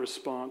with that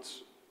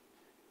response,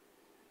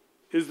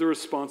 is the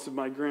response of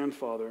my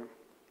grandfather,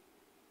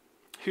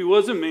 who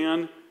was a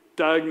man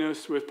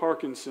diagnosed with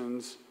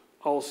Parkinson's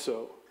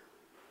also,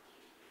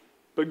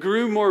 but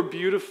grew more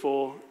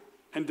beautiful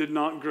and did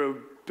not grow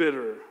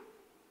bitter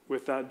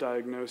with that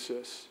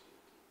diagnosis.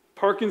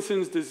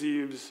 Parkinson's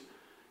disease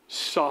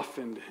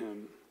softened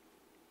him.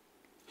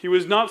 He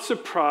was not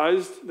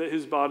surprised that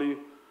his body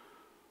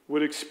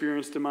would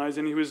experience demise,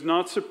 and he was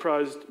not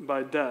surprised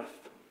by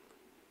death.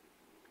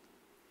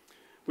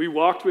 We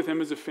walked with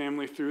him as a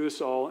family through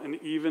this all,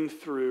 and even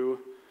through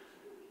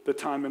the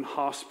time in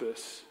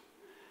hospice.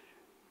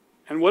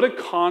 And what a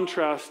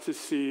contrast to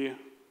see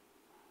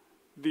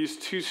these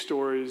two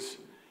stories,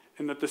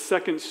 and that the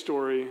second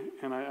story,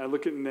 and I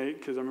look at Nate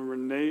because I remember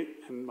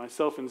Nate and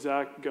myself and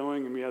Zach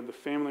going, and we had the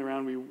family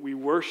around. We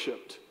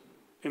worshiped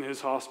in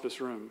his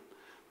hospice room.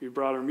 We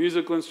brought our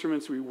musical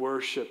instruments. We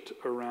worshiped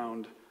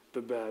around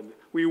the bed.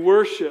 We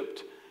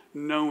worshiped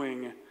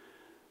knowing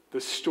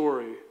the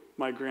story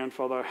my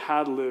grandfather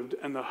had lived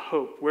and the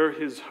hope, where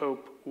his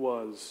hope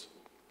was.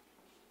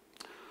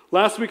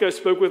 Last week I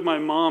spoke with my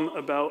mom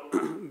about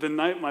the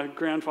night my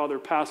grandfather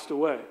passed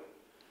away.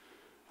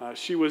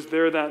 She was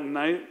there that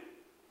night.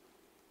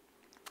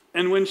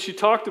 And when she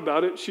talked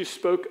about it, she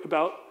spoke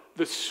about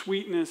the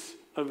sweetness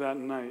of that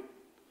night.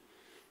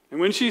 And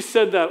when she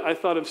said that, I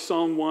thought of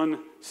Psalm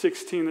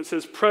 116 that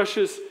says,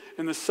 "Precious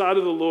in the sight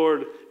of the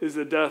Lord is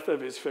the death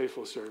of his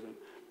faithful servant."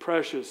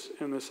 Precious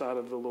in the sight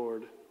of the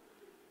Lord.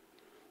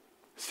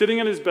 Sitting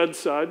at his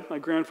bedside, my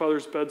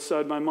grandfather's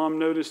bedside, my mom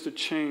noticed a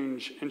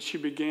change, and she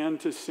began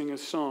to sing a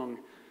song.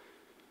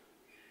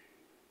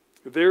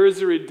 There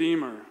is a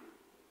Redeemer,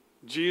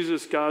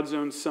 Jesus, God's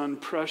own Son,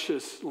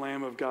 precious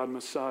Lamb of God,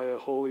 Messiah,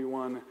 Holy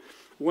One.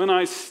 When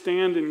I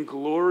stand in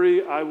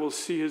glory, I will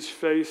see his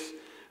face,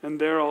 and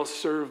there I'll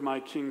serve my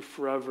King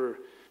forever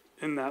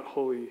in that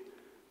holy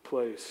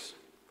place.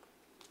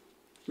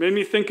 Made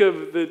me think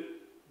of the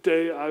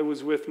day I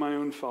was with my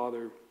own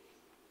father.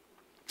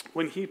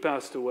 When he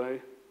passed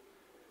away,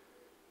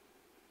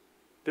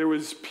 there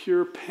was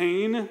pure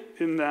pain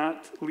in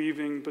that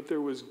leaving, but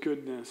there was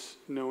goodness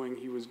knowing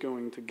he was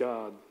going to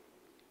God.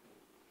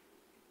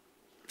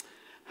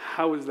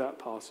 How is that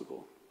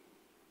possible?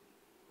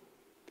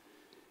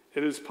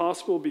 It is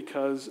possible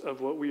because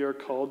of what we are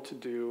called to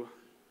do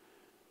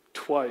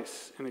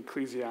twice in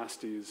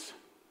Ecclesiastes.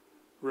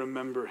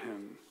 Remember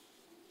him.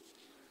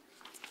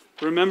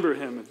 Remember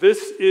him.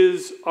 This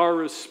is our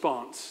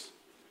response.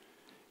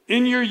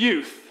 In your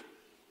youth,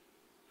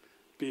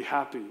 be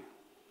happy.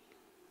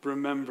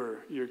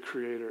 Remember your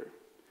Creator.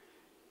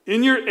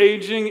 In your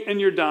aging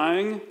and your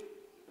dying,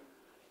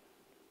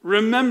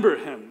 remember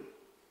him.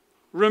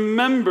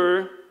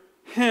 Remember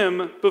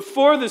him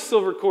before the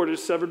silver cord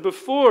is severed,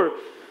 before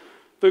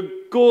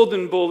the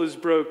golden bowl is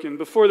broken,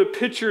 before the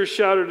pitcher is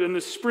shattered and the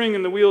spring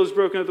and the wheel is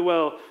broken at the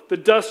well. The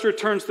dust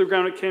returns to the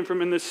ground it came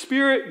from, and the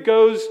spirit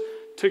goes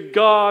to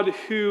God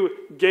who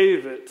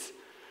gave it.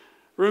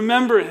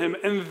 Remember him,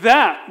 and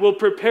that will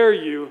prepare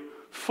you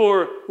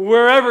for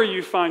wherever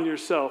you find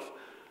yourself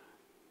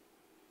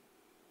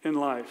in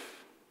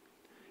life.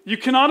 You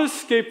cannot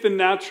escape the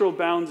natural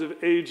bounds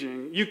of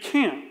aging. You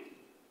can't.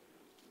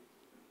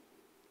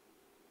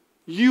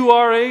 You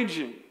are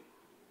aging.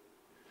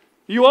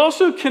 You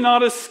also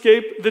cannot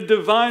escape the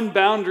divine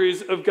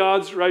boundaries of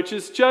God's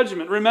righteous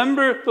judgment.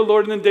 Remember the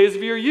Lord in the days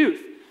of your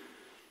youth,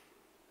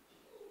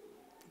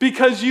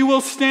 because you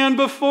will stand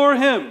before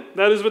him.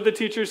 That is what the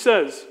teacher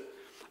says.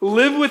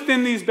 Live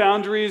within these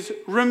boundaries,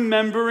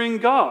 remembering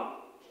God.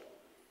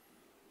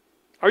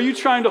 Are you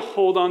trying to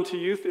hold on to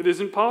youth? It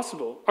isn't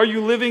possible. Are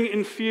you living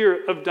in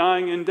fear of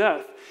dying in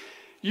death?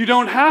 You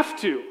don't have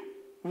to.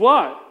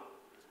 Why?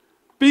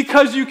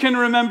 Because you can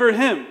remember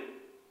him.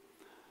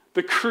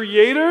 The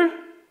Creator,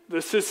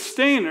 the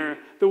Sustainer,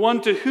 the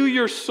one to whom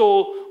your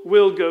soul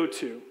will go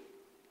to.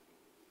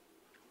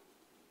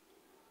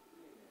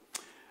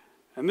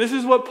 And this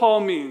is what Paul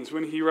means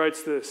when he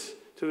writes this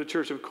to the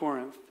church of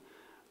Corinth.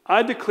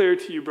 I declare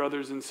to you,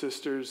 brothers and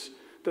sisters,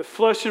 that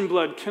flesh and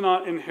blood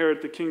cannot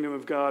inherit the kingdom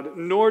of God,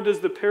 nor does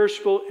the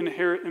perishable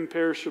inherit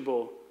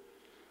imperishable.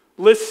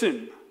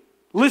 Listen.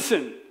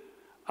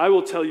 I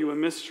will tell you a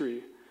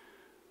mystery.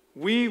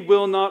 We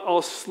will not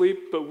all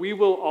sleep, but we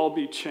will all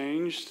be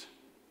changed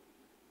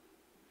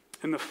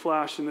in the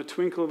flash, in the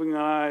twinkle of an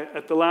eye,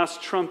 at the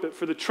last trumpet.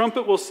 For the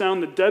trumpet will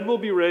sound, the dead will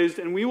be raised,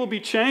 and we will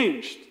be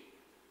changed.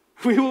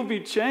 We will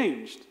be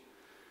changed.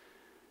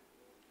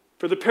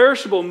 For the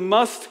perishable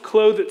must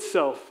clothe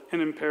itself in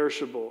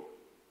imperishable.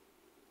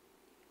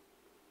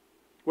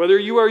 Whether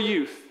you are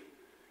youth,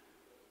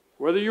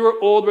 whether you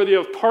are old, whether you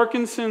have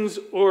Parkinson's,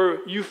 or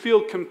you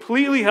feel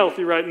completely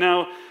healthy right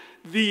now,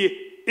 the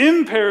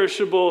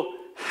imperishable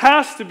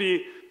has to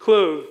be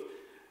clothed.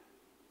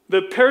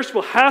 The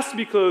perishable has to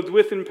be clothed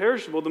with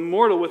imperishable, the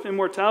mortal with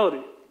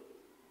immortality.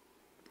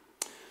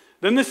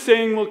 Then this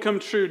saying will come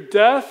true: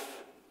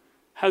 death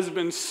has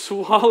been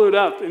swallowed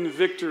up in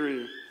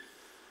victory.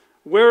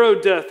 Where, O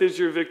death, is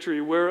your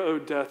victory? Where, O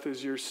death,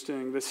 is your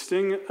sting? The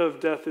sting of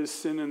death is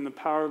sin, and the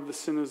power of the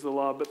sin is the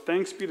law. But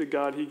thanks be to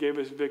God, he gave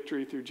us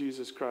victory through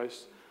Jesus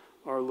Christ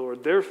our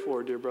Lord.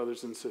 Therefore, dear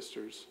brothers and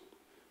sisters,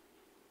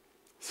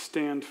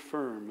 stand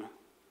firm.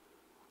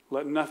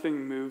 Let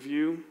nothing move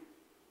you.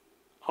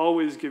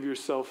 Always give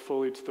yourself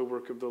fully to the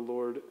work of the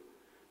Lord,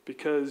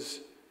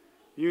 because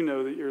you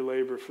know that your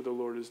labor for the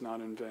Lord is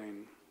not in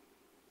vain.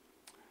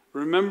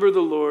 Remember the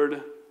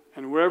Lord,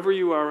 and wherever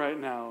you are right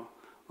now,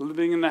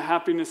 living in the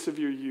happiness of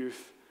your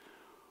youth,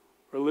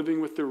 or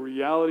living with the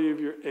reality of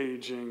your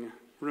aging,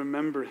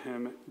 remember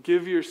him.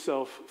 Give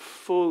yourself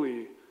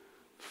fully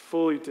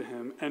to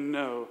him, and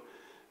know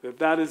that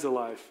that is a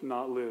life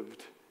not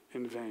lived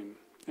in vain.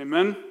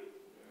 Amen?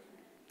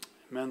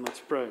 Amen. Let's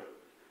pray.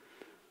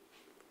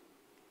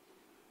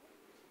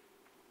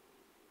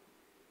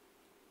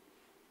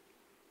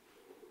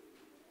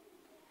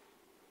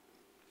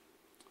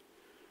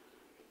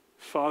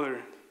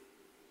 Father,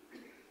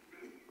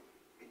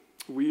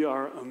 we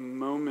are a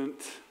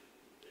moment,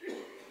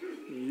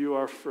 you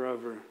are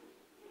forever.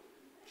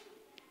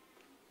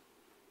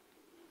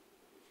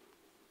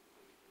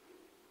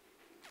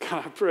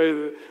 God, I pray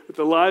that with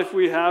the life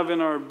we have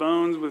in our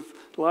bones, with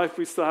the life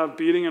we still have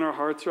beating in our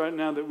hearts right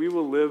now, that we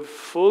will live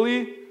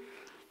fully,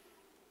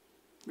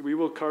 that we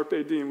will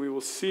carpe diem, we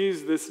will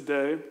seize this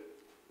day,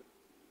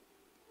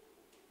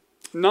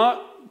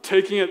 not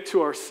taking it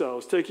to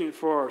ourselves, taking it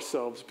for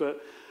ourselves,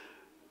 but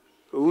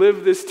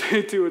live this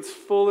day to its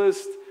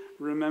fullest,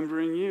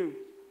 remembering you.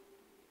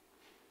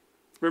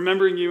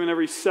 Remembering you in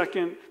every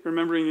second,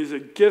 remembering is a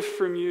gift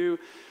from you,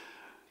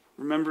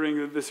 remembering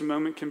that this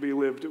moment can be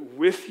lived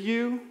with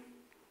you,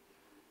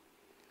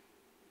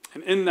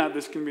 and in that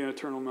this can be an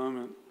eternal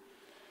moment.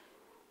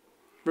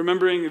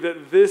 Remembering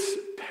that this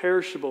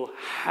perishable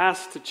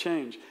has to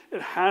change.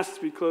 It has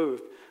to be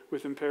clothed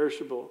with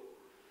imperishable.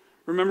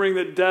 Remembering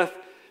that death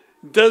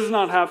does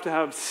not have to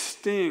have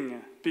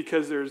sting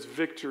because there's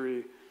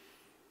victory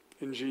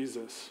in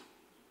Jesus.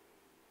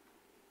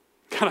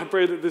 God, I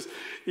pray that this,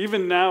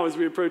 even now as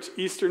we approach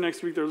Easter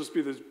next week, there will just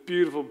be this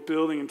beautiful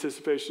building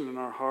anticipation in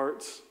our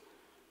hearts.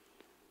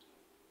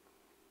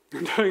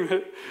 Knowing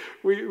that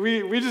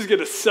we just get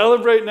to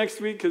celebrate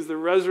next week because the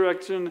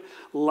resurrection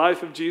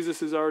life of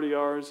Jesus is already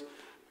ours.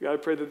 God, I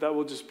pray that that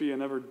will just be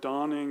an ever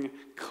dawning,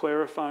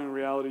 clarifying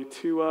reality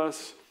to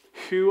us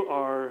who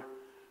are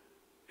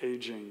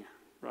aging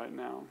right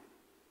now.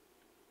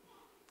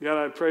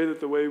 God, I pray that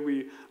the way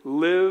we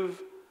live,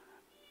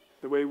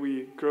 the way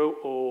we grow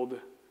old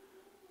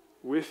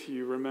with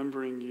you,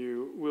 remembering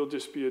you, will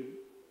just be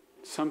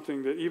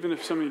something that even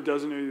if somebody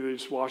doesn't know you, they're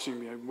just watching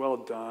me, like, well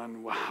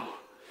done, wow.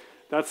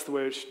 That's the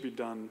way it should be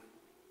done.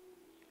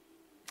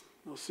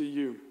 I'll see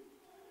you.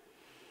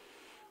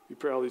 We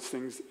pray all these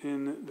things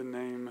in the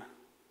name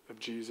of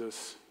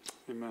Jesus.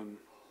 Amen.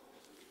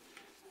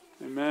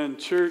 Amen.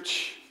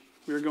 Church,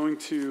 we are going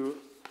to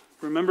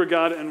remember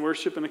God and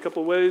worship in a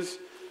couple ways.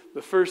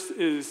 The first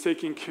is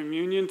taking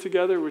communion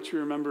together, which we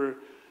remember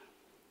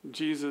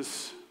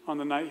Jesus on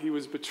the night he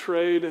was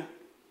betrayed,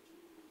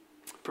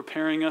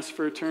 preparing us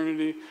for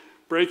eternity,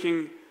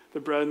 breaking the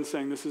bread and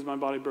saying, this is my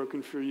body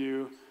broken for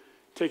you,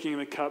 taking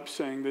the cup,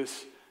 saying,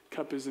 this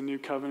cup is the new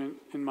covenant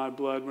in my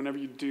blood. Whenever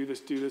you do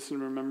this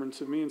in remembrance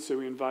of me. And so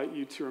we invite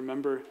you to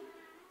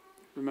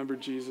remember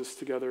Jesus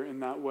together in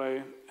that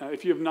way.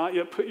 If you have not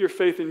yet put your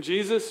faith in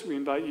Jesus, we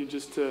invite you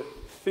just to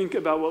think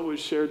about what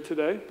was shared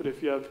today. But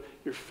if you have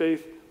your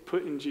faith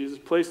put in Jesus,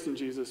 placed in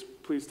Jesus,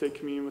 please take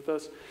communion with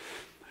us.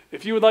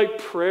 If you would like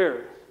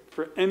prayer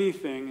for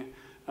anything,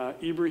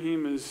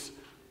 Ibrahim is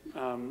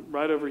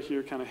right over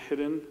here, kind of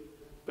hidden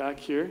back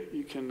here.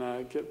 You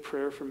can get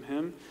prayer from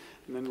him,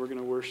 and then we're going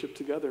to worship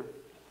together.